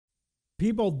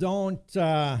people don't,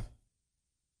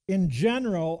 in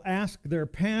general, ask their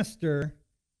pastor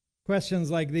questions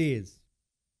like these.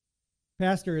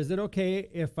 Pastor, is it okay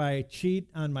if I cheat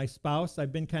on my spouse?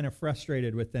 I've been kind of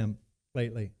frustrated with them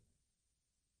lately.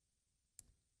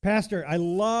 Pastor, I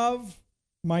love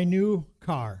my new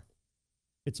car.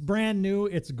 It's brand new.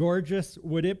 It's gorgeous.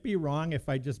 Would it be wrong if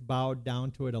I just bowed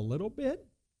down to it a little bit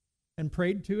and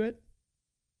prayed to it?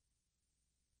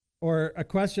 Or a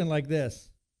question like this.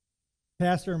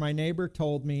 Pastor, my neighbor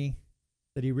told me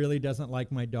that he really doesn't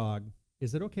like my dog.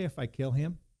 Is it okay if I kill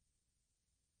him?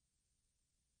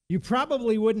 You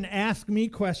probably wouldn't ask me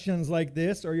questions like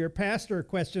this or your pastor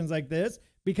questions like this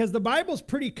because the Bible's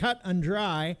pretty cut and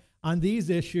dry on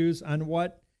these issues, on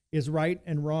what is right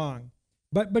and wrong.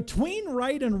 But between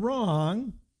right and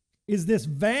wrong is this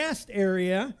vast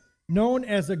area known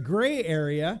as a gray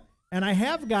area, and I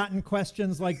have gotten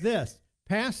questions like this.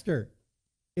 Pastor,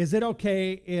 is it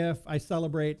okay if I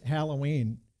celebrate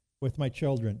Halloween with my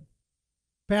children?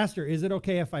 Pastor, is it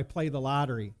okay if I play the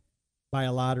lottery, buy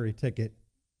a lottery ticket?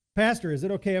 Pastor, is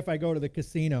it okay if I go to the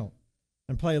casino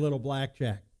and play a little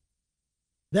blackjack?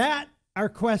 That are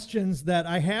questions that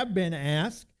I have been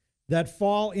asked that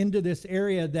fall into this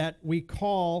area that we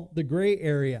call the gray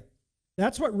area.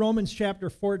 That's what Romans chapter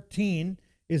 14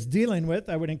 is dealing with.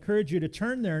 I would encourage you to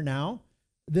turn there now.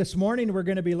 This morning we're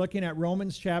going to be looking at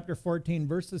Romans chapter 14,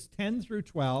 verses 10 through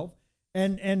 12.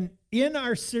 And in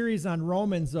our series on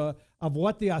Romans of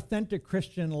what the authentic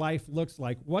Christian life looks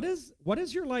like, what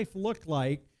does your life look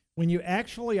like when you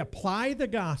actually apply the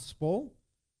gospel,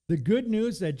 the good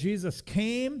news that Jesus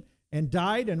came and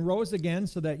died and rose again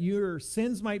so that your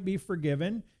sins might be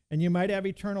forgiven and you might have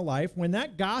eternal life? When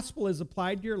that gospel is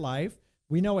applied to your life,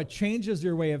 we know it changes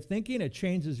your way of thinking, it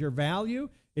changes your value,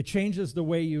 it changes the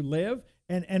way you live.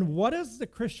 And what does the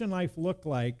Christian life look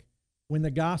like when the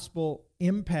gospel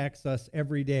impacts us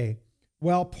every day?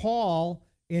 Well, Paul,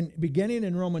 beginning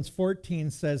in Romans 14,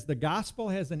 says the gospel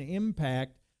has an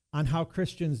impact on how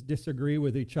Christians disagree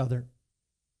with each other.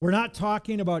 We're not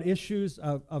talking about issues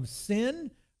of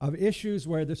sin, of issues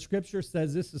where the scripture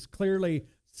says this is clearly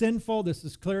sinful, this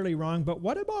is clearly wrong, but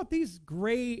what about these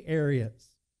gray areas?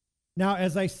 Now,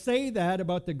 as I say that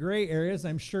about the gray areas,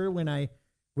 I'm sure when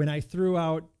I threw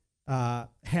out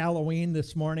Halloween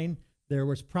this morning, there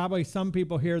was probably some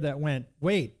people here that went,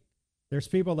 wait, there's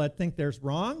people that think there's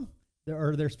wrong,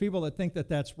 or there's people that think that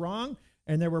that's wrong,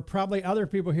 and there were probably other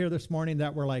people here this morning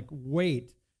that were like,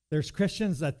 wait, there's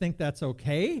Christians that think that's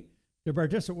okay to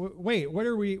participate. Wait,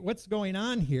 what's going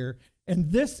on here?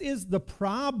 And this is the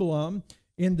problem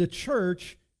in the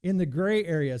church in the gray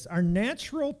areas. Our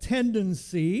natural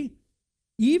tendency,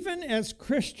 even as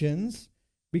Christians,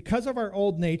 because of our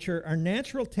old nature, our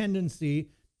natural tendency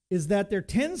is that there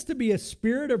tends to be a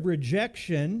spirit of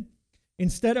rejection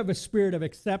instead of a spirit of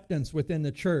acceptance within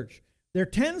the church. There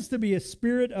tends to be a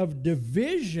spirit of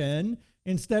division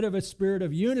instead of a spirit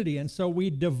of unity. And so we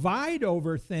divide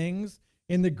over things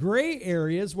in the gray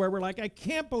areas where we're like, I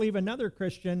can't believe another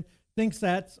Christian thinks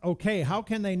that's okay. How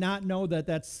can they not know that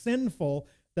that's sinful,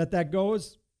 that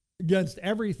goes against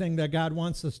everything that God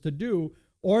wants us to do?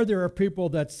 Or there are people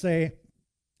that say,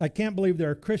 I can't believe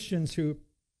there are Christians who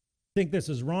think this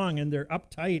is wrong, and they're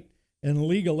uptight and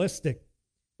legalistic.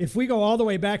 If we go all the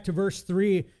way back to verse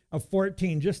 3 of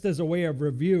 14, just as a way of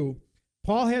review,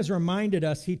 Paul has reminded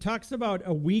us, he talks about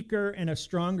a weaker and a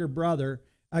stronger brother.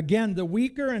 Again, the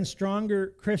weaker and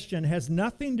stronger Christian has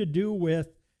nothing to do with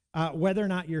whether or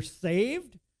not you're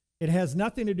saved. It has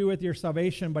nothing to do with your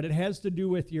salvation, but it has to do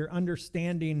with your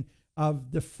understanding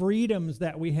of the freedoms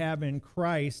that we have in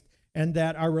Christ, and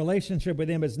that our relationship with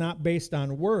him is not based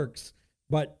on works,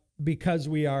 but because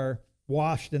we are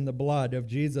washed in the blood of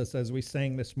Jesus, as we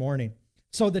sang this morning.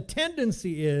 So the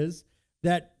tendency is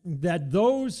that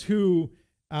those who,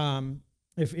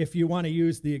 if you want to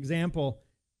use the example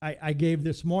I gave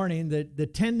this morning, that the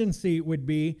tendency would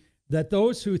be that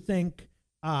those who think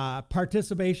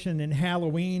participation in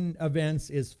Halloween events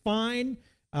is fine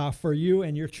for you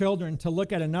and your children, to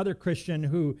look at another Christian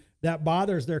who that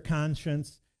bothers their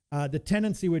conscience, the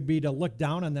tendency would be to look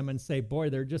down on them and say, boy,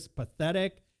 they're just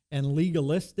pathetic and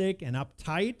legalistic and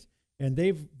uptight, and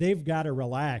they've got to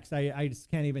relax. I just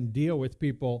can't even deal with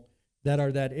people that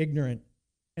are that ignorant.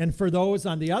 And for those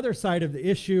on the other side of the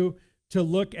issue, to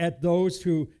look at those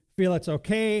who feel it's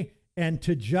okay and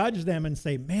to judge them and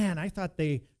say, man, I thought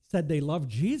they said they loved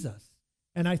Jesus,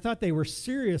 and I thought they were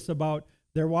serious about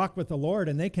their walk with the Lord,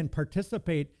 and they can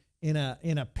participate in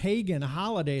a pagan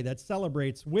holiday that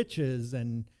celebrates witches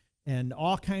and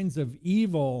all kinds of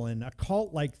evil and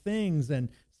occult-like things, and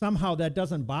somehow that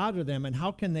doesn't bother them. And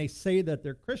how can they say that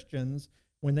they're Christians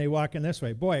when they walk in this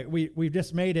way. Boy, we've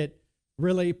just made it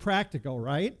really practical,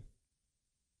 right?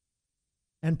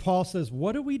 And Paul says,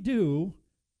 what do we do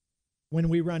when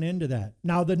we run into that?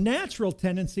 Now, the natural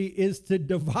tendency is to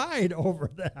divide over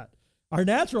that. Our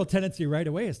natural tendency right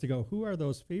away is to go, who are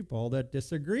those people that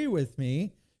disagree with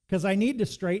me? Because I need to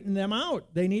straighten them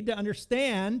out. They need to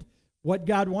understand what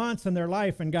God wants in their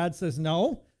life. And God says,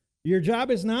 no, your job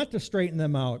is not to straighten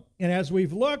them out. And as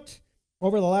we've looked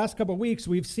over the last couple of weeks,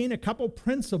 we've seen a couple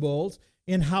principles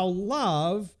in how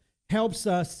love helps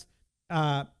us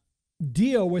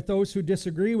deal with those who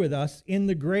disagree with us in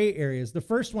the gray areas. The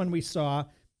first one we saw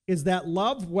is that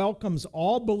love welcomes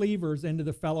all believers into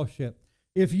the fellowship.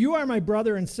 If you are my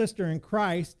brother and sister in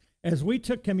Christ, as we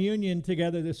took communion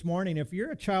together this morning, if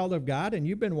you're a child of God and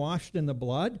you've been washed in the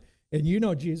blood and you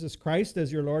know Jesus Christ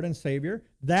as your Lord and Savior,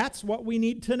 that's what we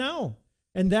need to know.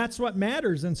 And that's what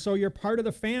matters. And so you're part of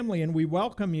the family, and we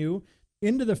welcome you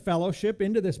into the fellowship,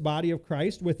 into this body of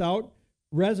Christ without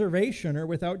reservation or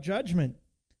without judgment.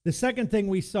 The second thing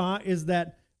we saw is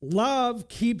that love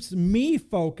keeps me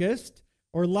focused,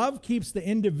 or love keeps the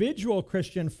individual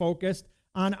Christian focused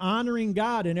on honoring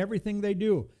God in everything they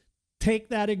do. Take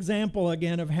that example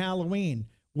again of Halloween.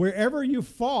 Wherever you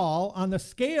fall on the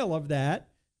scale of that,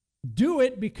 do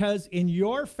it because in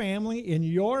your family, in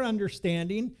your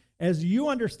understanding, as you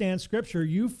understand Scripture,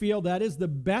 you feel that is the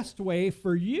best way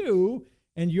for you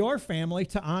and your family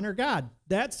to honor God.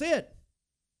 That's it.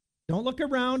 Don't look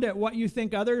around at what you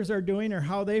think others are doing or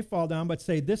how they fall down, but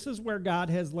say, this is where God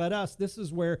has led us. This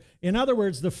is where, in other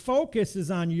words, the focus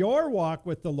is on your walk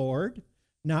with the Lord,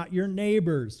 not your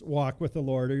neighbor's walk with the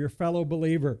Lord or your fellow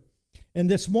believer. And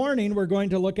this morning, we're going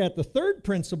to look at the third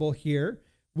principle here,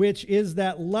 which is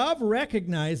that love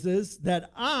recognizes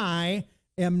that I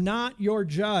am not your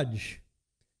judge.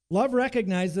 Love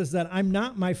recognizes that I'm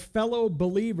not my fellow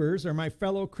believers or my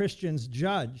fellow Christians'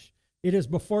 judge. It is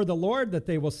before the Lord that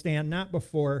they will stand, not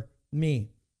before me.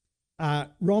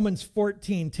 Romans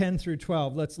 14, 10 through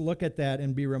 12. Let's look at that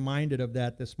and be reminded of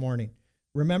that this morning.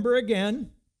 Remember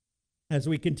again, as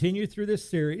we continue through this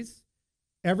series,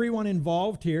 everyone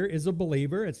involved here is a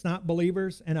believer. It's not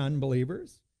believers and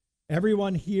unbelievers.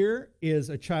 Everyone here is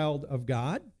a child of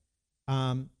God.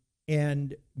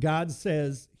 And God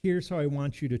says, here's how I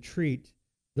want you to treat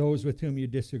those with whom you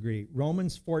disagree.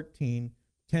 Romans 14,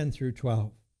 10 through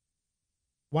 12.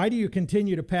 Why do you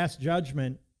continue to pass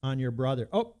judgment on your brother?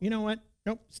 Oh, you know what?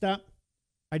 Nope, stop.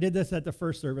 I did this at the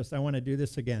first service. I want to do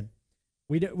this again.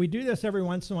 We do this every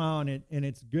once in a while, and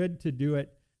it's good to do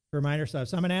it to remind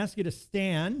ourselves. So I'm going to ask you to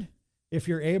stand if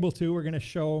you're able to. We're going to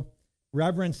show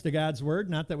reverence to God's word.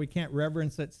 Not that we can't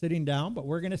reverence it sitting down, but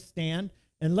we're going to stand.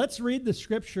 And let's read the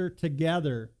scripture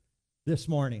together this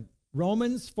morning.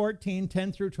 Romans 14,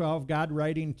 10 through 12, God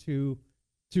writing to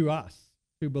us,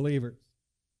 to believers.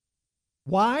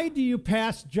 Why do you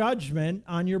pass judgment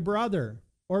on your brother?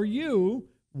 Or you,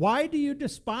 why do you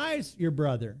despise your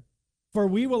brother? For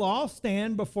we will all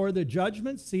stand before the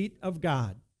judgment seat of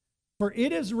God. For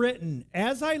it is written,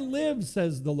 as I live,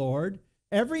 says the Lord,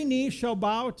 every knee shall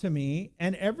bow to me,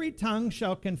 and every tongue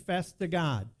shall confess to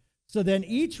God. So then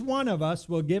each one of us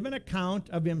will give an account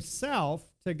of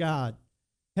himself to God.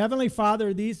 Heavenly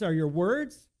Father, these are your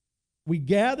words. We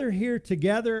gather here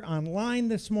together online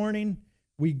this morning.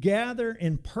 We gather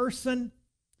in person.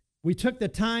 We took the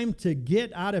time to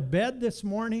get out of bed this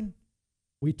morning.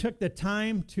 We took the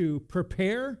time to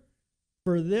prepare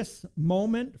for this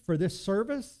moment, for this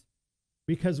service,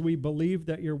 because we believe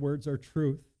that your words are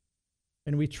truth.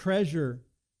 And we treasure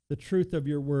the truth of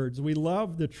your words. We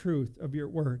love the truth of your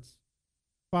words.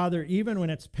 Father, even when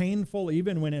it's painful,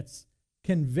 even when it's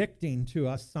convicting to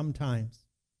us sometimes.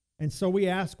 And so we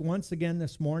ask once again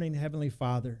this morning, Heavenly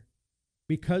Father,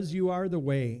 because you are the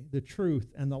way, the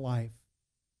truth, and the life,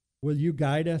 will you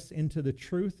guide us into the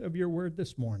truth of your word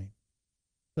this morning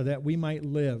so that we might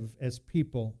live as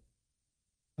people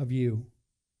of you,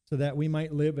 so that we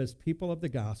might live as people of the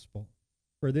gospel.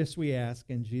 For this we ask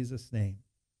in Jesus' name.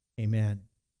 Amen.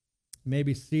 You may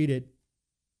be seated.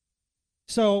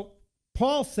 So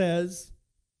Paul says,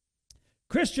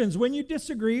 Christians, when you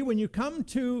disagree, when you come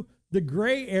to the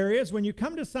gray areas, when you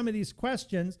come to some of these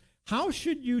questions, how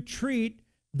should you treat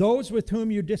those with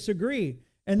whom you disagree?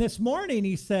 And this morning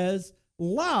he says,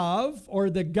 love, or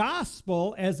the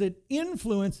gospel, as it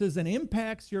influences and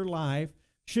impacts your life,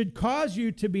 should cause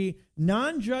you to be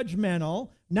non-judgmental,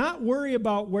 not worry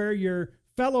about where your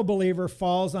fellow believer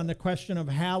falls on the question of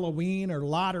Halloween or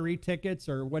lottery tickets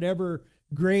or whatever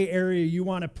gray area you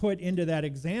want to put into that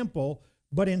example,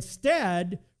 but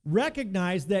instead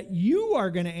recognize that you are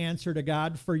going to answer to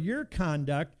God for your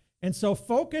conduct. And so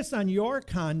focus on your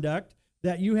conduct,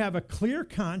 that you have a clear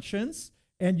conscience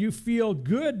and you feel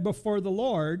good before the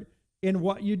Lord in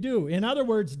what you do. In other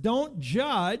words, don't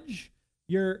judge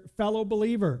your fellow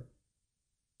believer.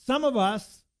 Some of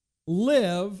us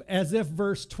live as if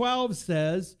verse 12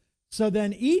 says, so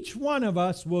then each one of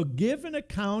us will give an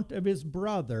account of his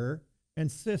brother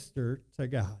and sister to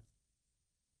God.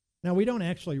 Now, we don't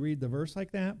actually read the verse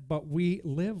like that, but we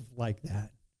live like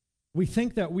that. We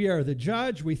think that we are the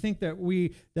judge. We think that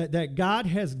that God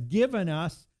has given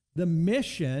us the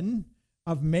mission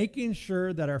of making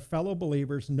sure that our fellow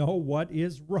believers know what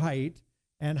is right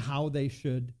and how they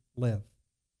should live.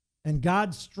 And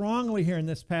God strongly here in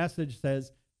this passage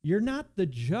says, you're not the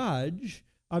judge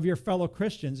of your fellow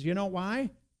Christians. You know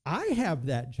why? I have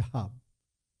that job.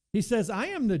 He says, I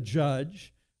am the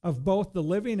judge of both the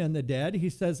living and the dead. He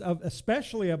says,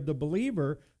 especially of the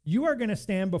believer, you are going to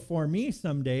stand before me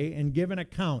someday and give an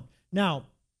account. Now,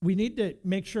 we need to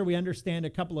make sure we understand a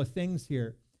couple of things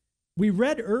here. We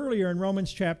read earlier in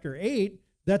Romans chapter 8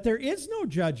 that there is no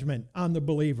judgment on the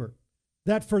believer.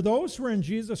 That for those who are in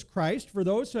Jesus Christ, for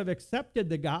those who have accepted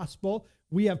the gospel,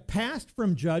 we have passed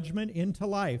from judgment into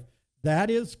life. That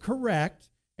is correct,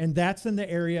 and that's in the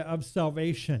area of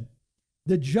salvation.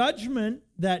 The judgment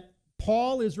that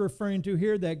Paul is referring to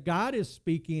here, that God is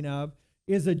speaking of,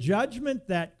 is a judgment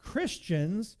that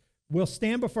Christians will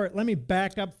stand before. Let me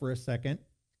back up for a second.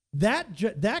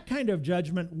 That kind of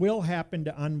judgment will happen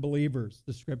to unbelievers,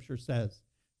 the scripture says.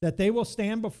 That they will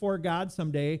stand before God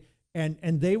someday and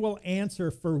they will answer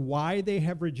for why they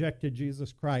have rejected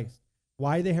Jesus Christ,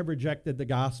 why they have rejected the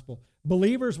gospel.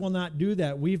 Believers will not do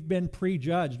that. We've been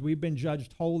prejudged. We've been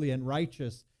judged holy and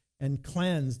righteous and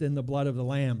cleansed in the blood of the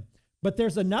Lamb. But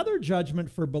there's another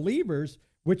judgment for believers,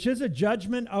 which is a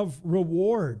judgment of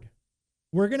reward.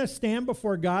 We're going to stand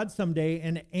before God someday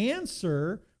and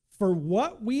answer for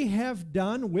what we have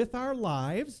done with our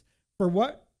lives, for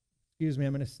what, excuse me,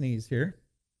 I'm going to sneeze here.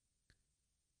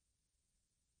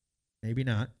 Maybe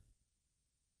not.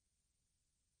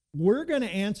 We're going to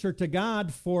answer to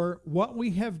God for what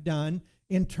we have done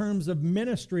in terms of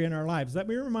ministry in our lives. Let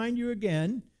me remind you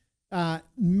again,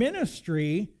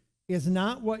 ministry is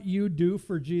not what you do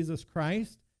for Jesus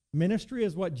Christ. Ministry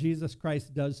is what Jesus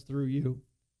Christ does through you.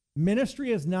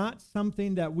 Ministry is not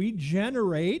something that we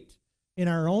generate in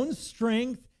our own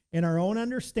strength, in our own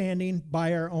understanding,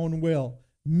 by our own will.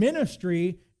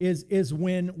 Ministry is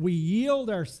when we yield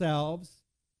ourselves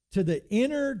to the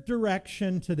inner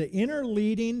direction, to the inner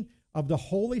leading of the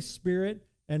Holy Spirit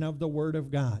and of the Word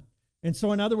of God. And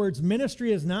so, in other words,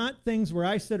 ministry is not things where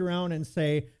I sit around and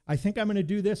say, I think I'm going to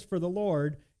do this for the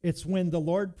Lord. It's when the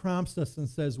Lord prompts us and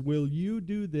says, will you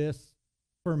do this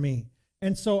for me?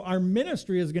 And so our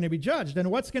ministry is going to be judged. And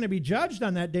what's going to be judged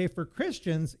on that day for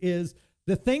Christians is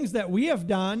the things that we have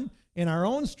done in our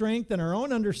own strength and our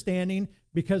own understanding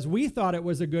because we thought it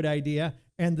was a good idea,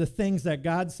 and the things that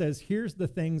God says, here's the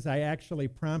things I actually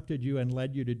prompted you and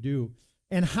led you to do.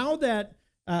 And how that,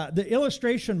 the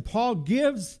illustration Paul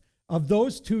gives of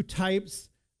those two types,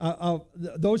 of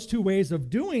those two ways of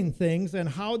doing things and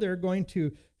how they're going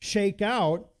to shake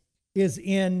out is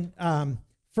in 1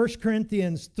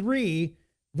 Corinthians 3,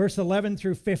 verse 11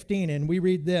 through 15. And we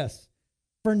read this: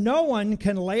 for no one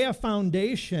can lay a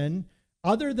foundation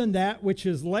other than that which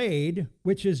is laid,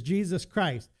 which is Jesus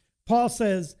Christ. Paul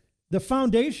says, the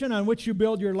foundation on which you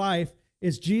build your life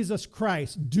is Jesus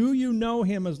Christ. Do you know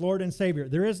him as Lord and Savior?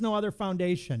 There is no other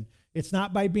foundation. It's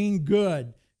not by being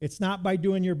good. It's not by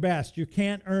doing your best. You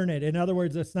can't earn it. In other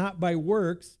words, it's not by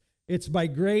works. It's by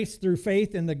grace through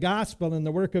faith in the gospel and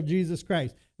the work of Jesus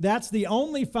Christ. That's the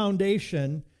only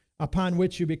foundation upon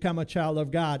which you become a child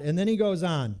of God. And then he goes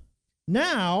on.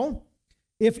 Now,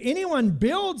 if anyone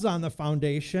builds on the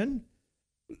foundation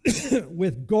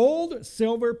with gold,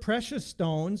 silver, precious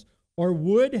stones, or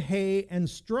wood, hay, and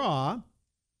straw,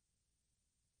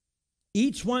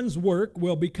 each one's work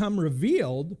will become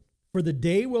revealed, for the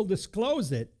day will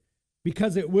disclose it,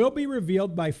 because it will be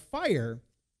revealed by fire,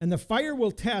 and the fire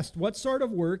will test what sort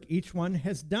of work each one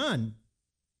has done.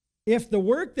 If the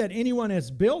work that anyone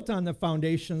has built on the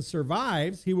foundation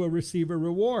survives, he will receive a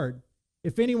reward.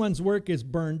 If anyone's work is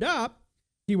burned up,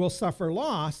 he will suffer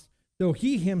loss, though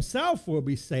he himself will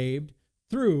be saved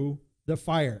through the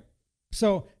fire.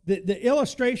 So the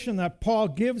illustration that Paul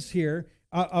gives here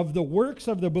of the works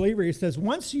of the believer, he says,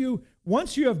 once you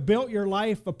have built your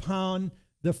life upon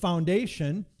the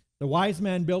foundation, the wise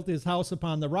man built his house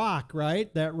upon the rock,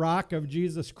 right? That rock of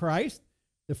Jesus Christ.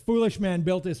 The foolish man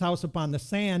built his house upon the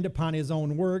sand, upon his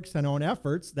own works and own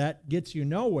efforts. That gets you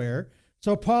nowhere.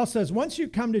 So Paul says, once you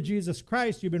come to Jesus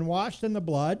Christ, you've been washed in the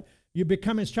blood, you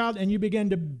become his child, and you begin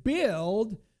to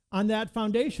build on that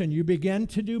foundation. You begin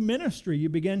to do ministry. You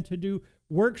begin to do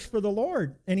works for the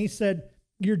Lord. And he said,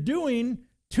 you're doing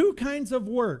two kinds of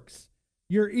works.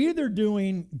 You're either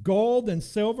doing gold and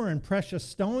silver and precious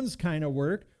stones kind of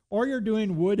work, or you're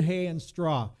doing wood, hay, and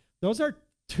straw. Those are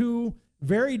two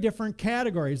very different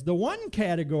categories. The one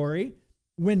category,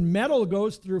 when metal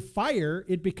goes through fire,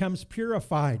 it becomes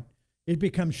purified. It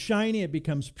becomes shiny. It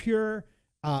becomes pure.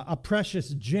 A precious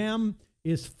gem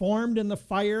is formed in the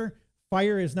fire.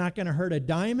 Fire is not going to hurt a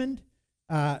diamond.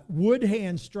 Wood, hay,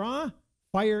 and straw,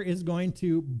 fire is going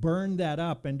to burn that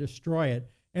up and destroy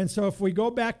it. And so if we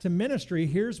go back to ministry,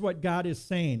 here's what God is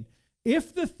saying.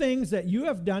 If the things that you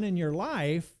have done in your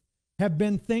life have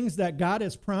been things that God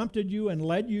has prompted you and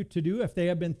led you to do, if they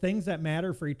have been things that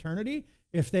matter for eternity,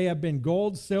 if they have been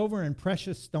gold, silver, and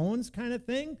precious stones kind of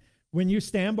thing, when you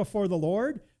stand before the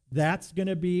Lord, that's going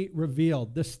to be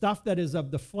revealed. The stuff that is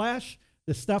of the flesh,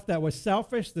 the stuff that was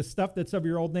selfish, the stuff that's of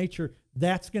your old nature,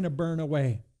 that's going to burn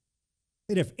away.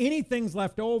 And if anything's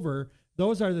left over,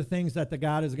 those are the things that the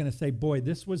God is going to say, boy,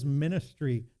 this was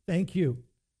ministry. Thank you.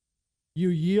 You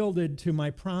yielded to my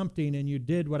prompting and you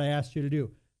did what I asked you to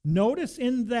do. Notice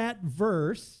in that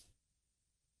verse,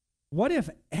 what if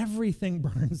everything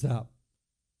burns up?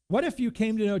 What if you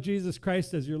came to know Jesus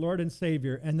Christ as your Lord and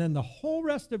Savior, and then the whole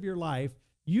rest of your life,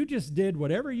 you just did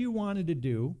whatever you wanted to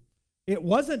do? It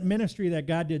wasn't ministry that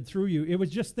God did through you. It was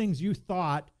just things you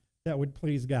thought that would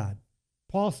please God.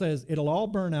 Paul says it'll all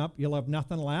burn up. You'll have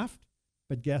nothing left.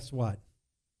 But guess what?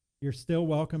 You're still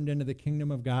welcomed into the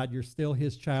kingdom of God. You're still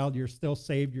his child. You're still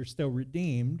saved. You're still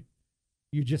redeemed.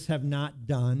 You just have not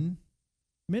done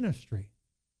ministry.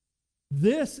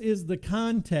 This is the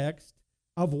context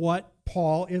of what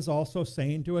Paul is also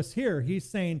saying to us here. He's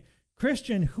saying,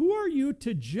 Christian, who are you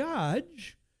to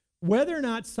judge whether or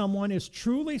not someone is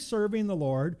truly serving the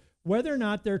Lord, whether or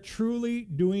not they're truly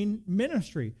doing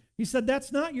ministry? He said,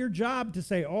 that's not your job to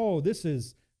say, oh, this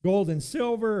is gold and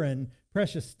silver and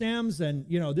precious stems, and,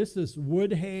 this is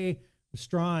wood, hay,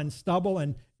 straw, and stubble.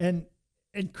 And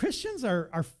Christians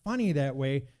are funny that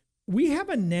way. We have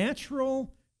a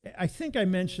natural, I think I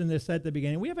mentioned this at the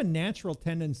beginning, we have a natural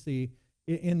tendency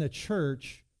in the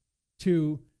church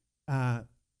to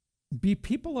be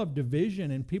people of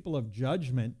division and people of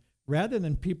judgment rather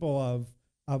than people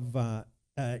of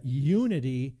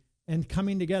unity and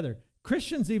coming together.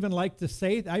 Christians even like to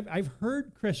say, I've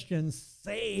heard Christians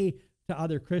say to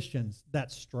other Christians,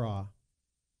 that's straw.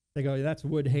 They go, that's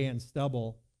wood, hay, and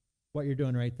stubble, what you're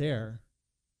doing right there.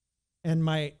 And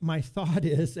my thought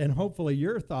is, and hopefully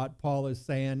your thought, Paul is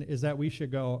saying, is that we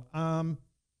should go,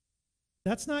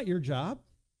 that's not your job.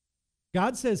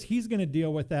 God says he's going to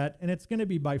deal with that, and it's going to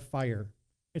be by fire.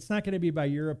 It's not going to be by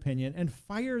your opinion. And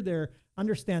fire there,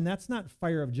 understand, that's not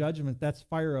fire of judgment. That's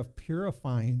fire of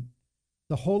purifying.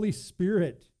 The Holy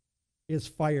Spirit is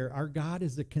fire. Our God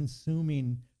is a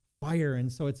consuming fire,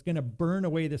 and so it's going to burn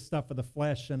away the stuff of the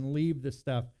flesh and leave the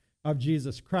stuff of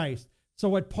Jesus Christ. So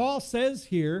what Paul says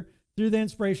here, through the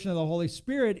inspiration of the Holy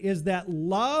Spirit, is that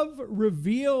love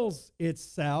reveals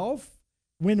itself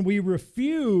when we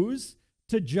refuse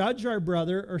to judge our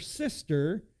brother or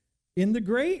sister in the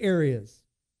gray areas,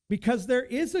 because there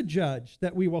is a judge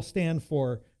that we will stand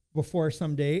for before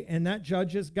someday, and that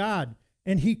judge is God.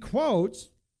 And he quotes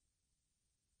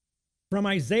from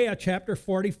Isaiah chapter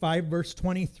 45, verse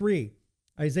 23.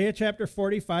 Isaiah chapter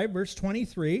 45, verse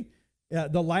 23,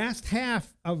 the last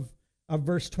half of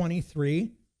verse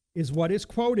 23 is what is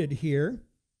quoted here.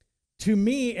 To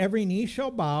me, every knee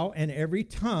shall bow and every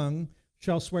tongue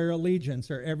shall swear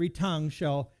allegiance, or every tongue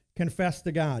shall confess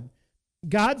to God.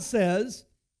 God says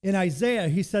in Isaiah,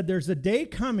 he said, there's a day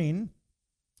coming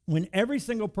when every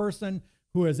single person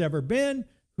who has ever been,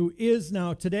 who is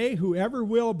now today, whoever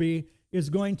will be, is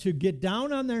going to get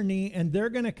down on their knee and they're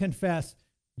going to confess,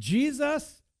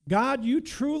 Jesus, God, you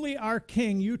truly are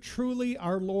King. You truly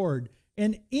are Lord.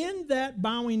 And in that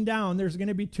bowing down, there's going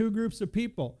to be two groups of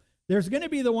people. There's going to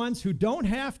be the ones who don't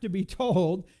have to be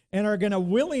told and are going to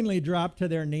willingly drop to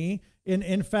their knee.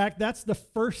 In fact, that's the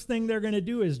first thing they're going to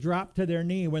do, is drop to their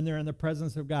knee when they're in the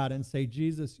presence of God and say,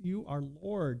 Jesus, you are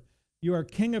Lord. You are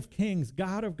King of kings,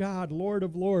 God of God, Lord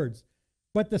of lords.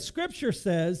 But the scripture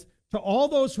says to all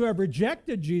those who have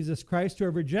rejected Jesus Christ, who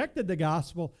have rejected the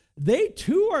gospel, they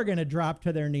too are going to drop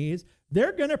to their knees.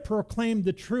 They're going to proclaim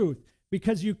the truth,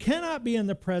 because you cannot be in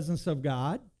the presence of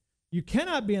God. You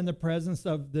cannot be in the presence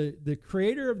of the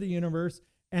creator of the universe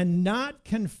and not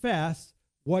confess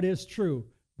what is true.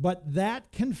 But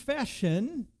that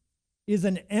confession is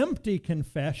an empty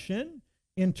confession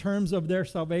in terms of their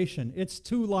salvation. It's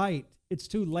too late. It's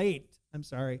too late. I'm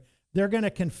sorry. They're going to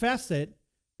confess it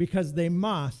because they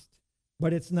must,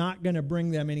 but it's not going to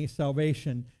bring them any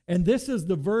salvation. And this is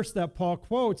the verse that Paul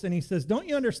quotes, and he says, don't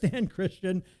you understand,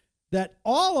 Christian, that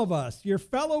all of us, your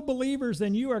fellow believers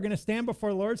and you, are going to stand before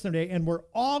the Lord someday, and we're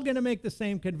all going to make the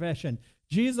same confession.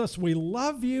 Jesus, we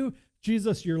love you.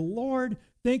 Jesus, your Lord.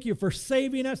 Thank you for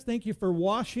saving us. Thank you for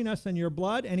washing us in your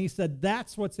blood. And he said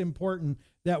that's what's important,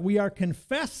 that we are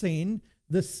confessing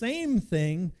the same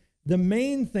thing, the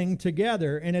main thing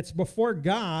together, and it's before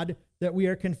God that we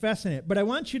are confessing it. But I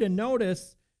want you to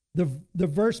notice the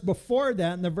verse before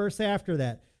that and the verse after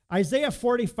that. Isaiah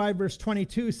 45 verse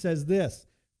 22 says this,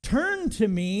 turn to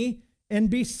me and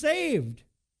be saved,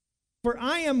 for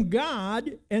I am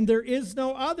God and there is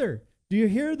no other. Do you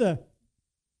hear the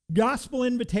gospel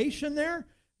invitation there?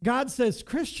 God says,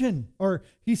 Christian, or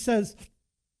he says,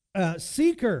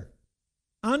 seeker,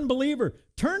 unbeliever,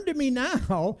 turn to me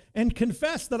now and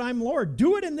confess that I'm Lord.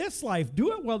 Do it in this life.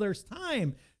 Do it while there's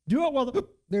time. Do it while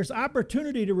there's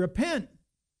opportunity to repent,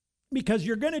 because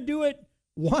you're going to do it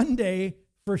one day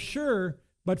for sure,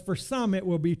 but for some it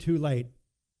will be too late.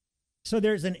 So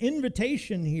there's an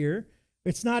invitation here.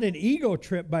 It's not an ego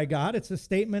trip by God. It's a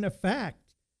statement of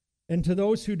fact. And to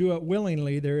those who do it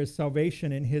willingly, there is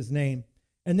salvation in his name.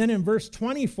 And then in verse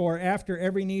 24, after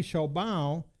every knee shall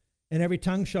bow and every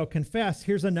tongue shall confess,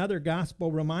 here's another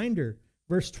gospel reminder.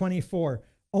 Verse 24,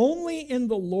 only in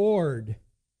the Lord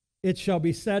it shall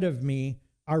be said of me,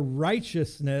 are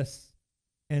righteousness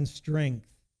and strength.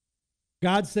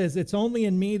 God says, it's only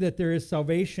in me that there is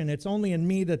salvation. It's only in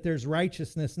me that there's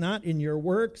righteousness, not in your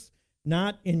works,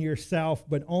 not in yourself,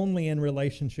 but only in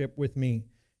relationship with me.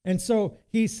 And so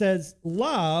he says,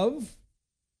 love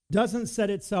doesn't set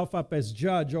itself up as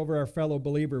judge over our fellow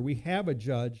believer. We have a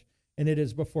judge, and it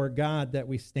is before God that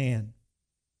we stand.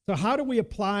 So how do we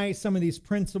apply some of these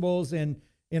principles in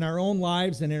our own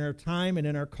lives and in our time and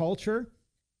in our culture?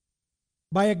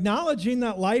 By acknowledging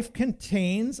that life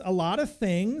contains a lot of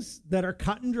things that are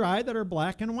cut and dry, that are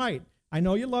black and white. I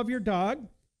know you love your dog.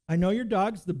 I know your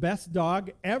dog's the best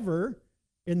dog ever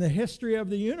in the history of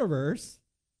the universe.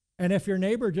 And if your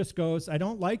neighbor just goes, I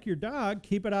don't like your dog,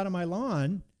 keep it out of my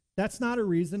lawn, that's not a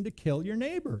reason to kill your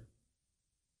neighbor.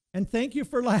 And thank you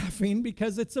for laughing,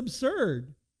 because it's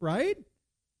absurd, right?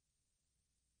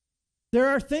 There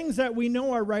are things that we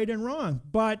know are right and wrong,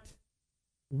 but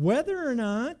whether or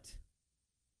not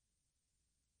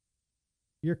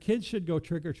your kids should go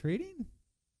trick-or-treating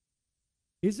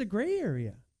is a gray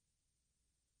area.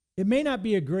 It may not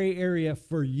be a gray area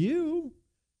for you.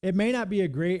 It may not be a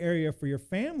gray area for your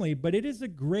family, but it is a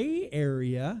gray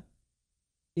area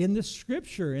in the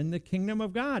scripture, in the kingdom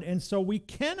of God. And so we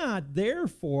cannot,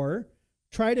 therefore,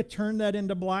 try to turn that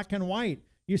into black and white.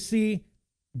 You see,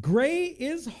 gray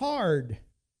is hard.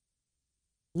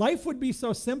 Life would be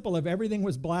so simple if everything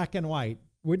was black and white,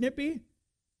 wouldn't it be?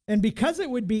 And because it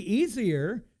would be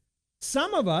easier,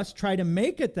 some of us try to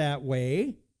make it that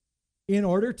way in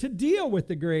order to deal with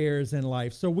the gray areas in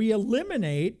life. So we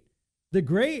eliminate the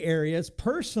gray areas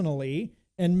personally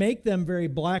and make them very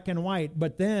black and white,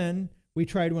 but then we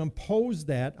try to impose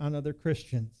that on other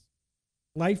Christians.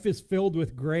 Life is filled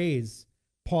with grays,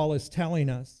 Paul is telling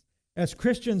us. As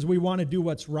Christians, we want to do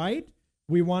what's right.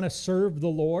 We want to serve the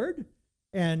Lord.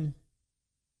 And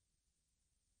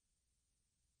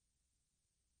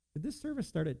did this service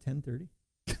start at 10:30?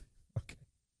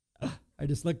 Okay. I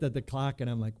just looked at the clock and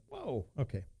I'm like, whoa,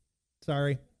 okay.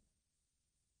 Sorry.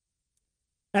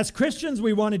 As Christians,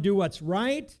 we want to do what's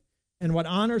right and what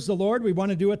honors the Lord. We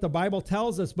want to do what the Bible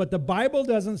tells us, but the Bible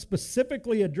doesn't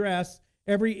specifically address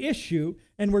every issue,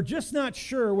 and we're just not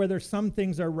sure whether some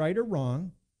things are right or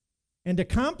wrong. And to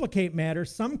complicate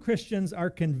matters, some Christians are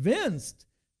convinced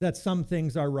that some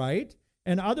things are right,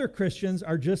 and other Christians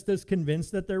are just as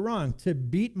convinced that they're wrong. To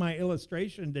beat my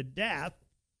illustration to death,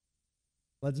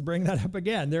 let's bring that up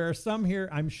again. There are some here,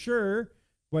 I'm sure,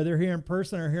 whether here in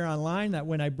person or here online, that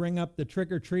when I bring up the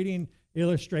trick-or-treating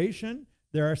illustration,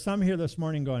 there are some here this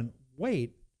morning going,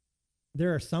 wait,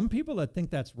 there are some people that think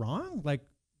that's wrong? Like,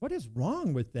 what is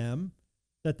wrong with them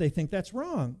that they think that's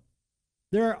wrong?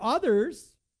 There are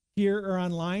others here or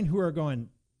online who are going,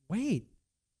 wait,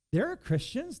 there are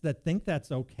Christians that think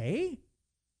that's okay?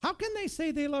 How can they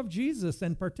say they love Jesus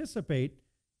and participate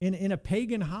in a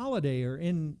pagan holiday or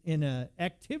in an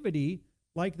activity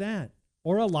like that?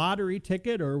 Or a lottery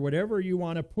ticket, or whatever you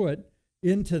want to put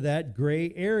into that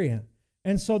gray area.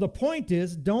 And so the point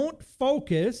is, don't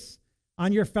focus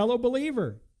on your fellow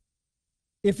believer.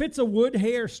 If it's a wood,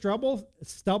 hay, or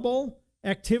stubble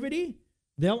activity,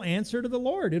 they'll answer to the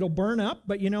Lord. It'll burn up,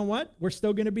 but you know what? We're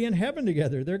still going to be in heaven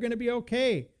together. They're going to be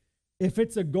okay. If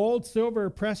it's a gold, silver, or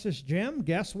precious gem,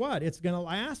 guess what? It's going to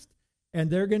last, and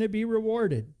they're going to be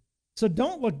rewarded. So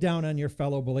don't look down on your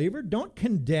fellow believer. Don't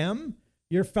condemn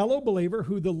your fellow believer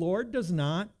who the Lord does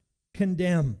not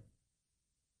condemn.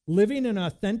 Living an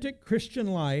authentic Christian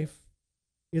life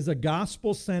is a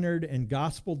gospel-centered and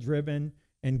gospel-driven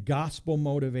and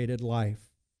gospel-motivated life.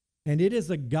 And it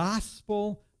is a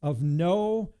gospel of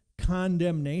no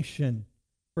condemnation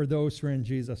for those who are in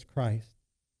Jesus Christ.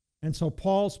 And so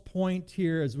Paul's point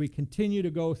here as we continue to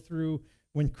go through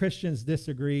when Christians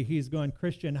disagree, he's going,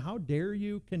 Christian, how dare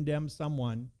you condemn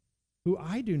someone who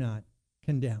I do not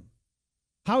condemn?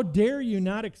 How dare you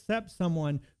not accept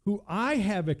someone who I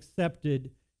have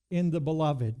accepted in the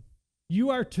beloved? You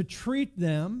are to treat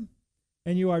them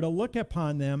and you are to look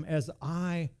upon them as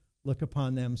I look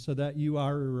upon them, so that you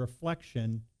are a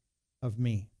reflection of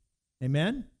me.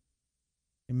 Amen?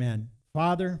 Amen.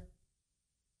 Father,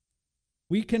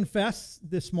 we confess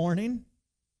this morning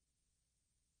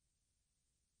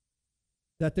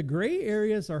that the gray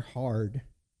areas are hard.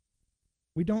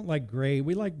 We don't like gray.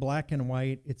 We like black and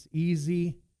white. It's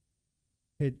easy.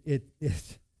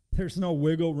 There's no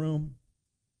wiggle room.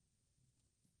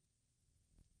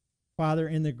 Father,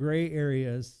 in the gray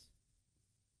areas,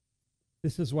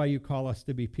 this is why you call us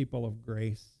to be people of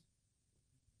grace.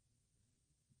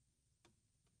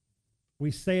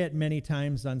 We say it many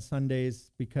times on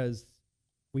Sundays because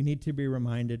we need to be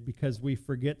reminded, because we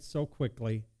forget so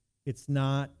quickly. It's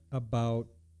not about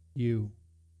you.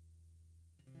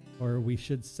 Or we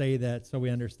should say that so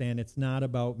we understand it's not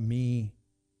about me.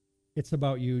 It's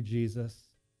about you,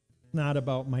 Jesus. It's not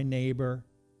about my neighbor.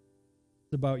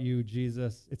 It's about you,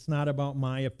 Jesus. It's not about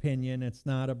my opinion. It's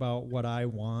not about what I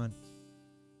want.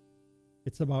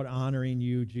 It's about honoring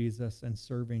you, Jesus, and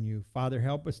serving you. Father,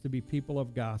 help us to be people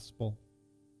of gospel.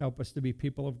 Help us to be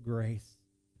people of grace.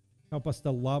 Help us to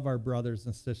love our brothers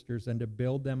and sisters and to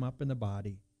build them up in the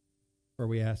body. For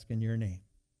we ask in your name.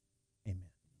 Amen.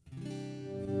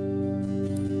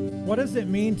 What does it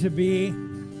mean to be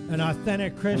an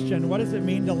authentic Christian? What does it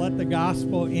mean to let the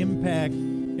gospel impact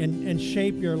and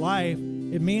shape your life?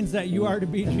 It means that you are to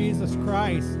be Jesus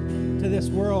Christ to this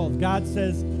world. God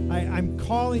says, I'm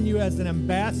calling you as an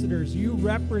ambassador. You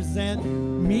represent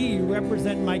me. You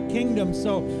represent my kingdom.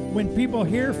 So when people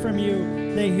hear from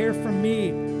you, they hear from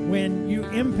me. When you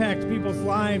impact people's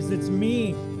lives, it's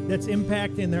me that's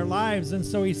impacting their lives. And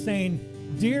so he's saying,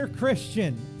 dear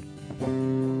Christian,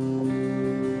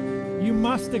 you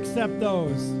must accept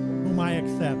those whom I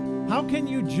accept. How can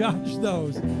you judge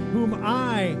those whom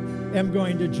I am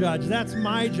going to judge? That's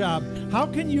my job. How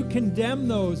can you condemn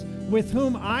those with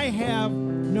whom I have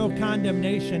no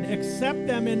condemnation? Accept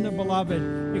them in the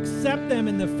beloved. Accept them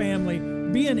in the family.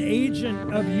 Be an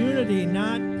agent of unity,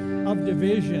 not of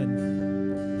division.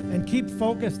 And keep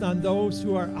focused on those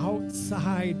who are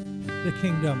outside the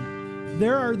kingdom.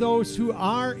 There are those who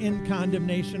are in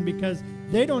condemnation because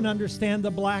they don't understand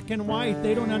the black and white.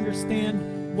 They don't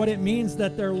understand what it means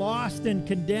that they're lost and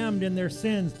condemned in their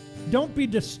sins. Don't be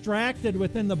distracted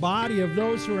within the body of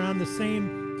those who are on the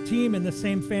same team in the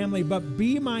same family, but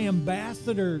be my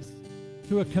ambassadors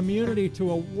to a community, to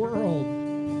a world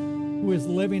who is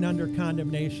living under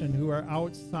condemnation, who are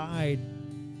outside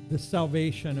the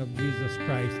salvation of Jesus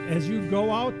Christ. As you go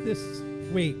out this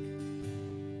week,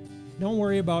 don't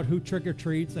worry about who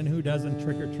trick-or-treats and who doesn't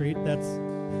trick-or-treat. That's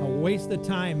a waste of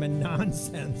time and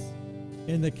nonsense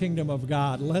in the kingdom of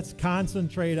God. Let's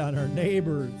concentrate on our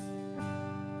neighbors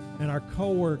and our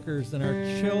co-workers and our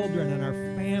children and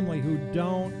our family who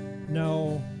don't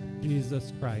know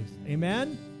Jesus Christ.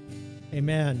 Amen?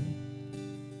 Amen.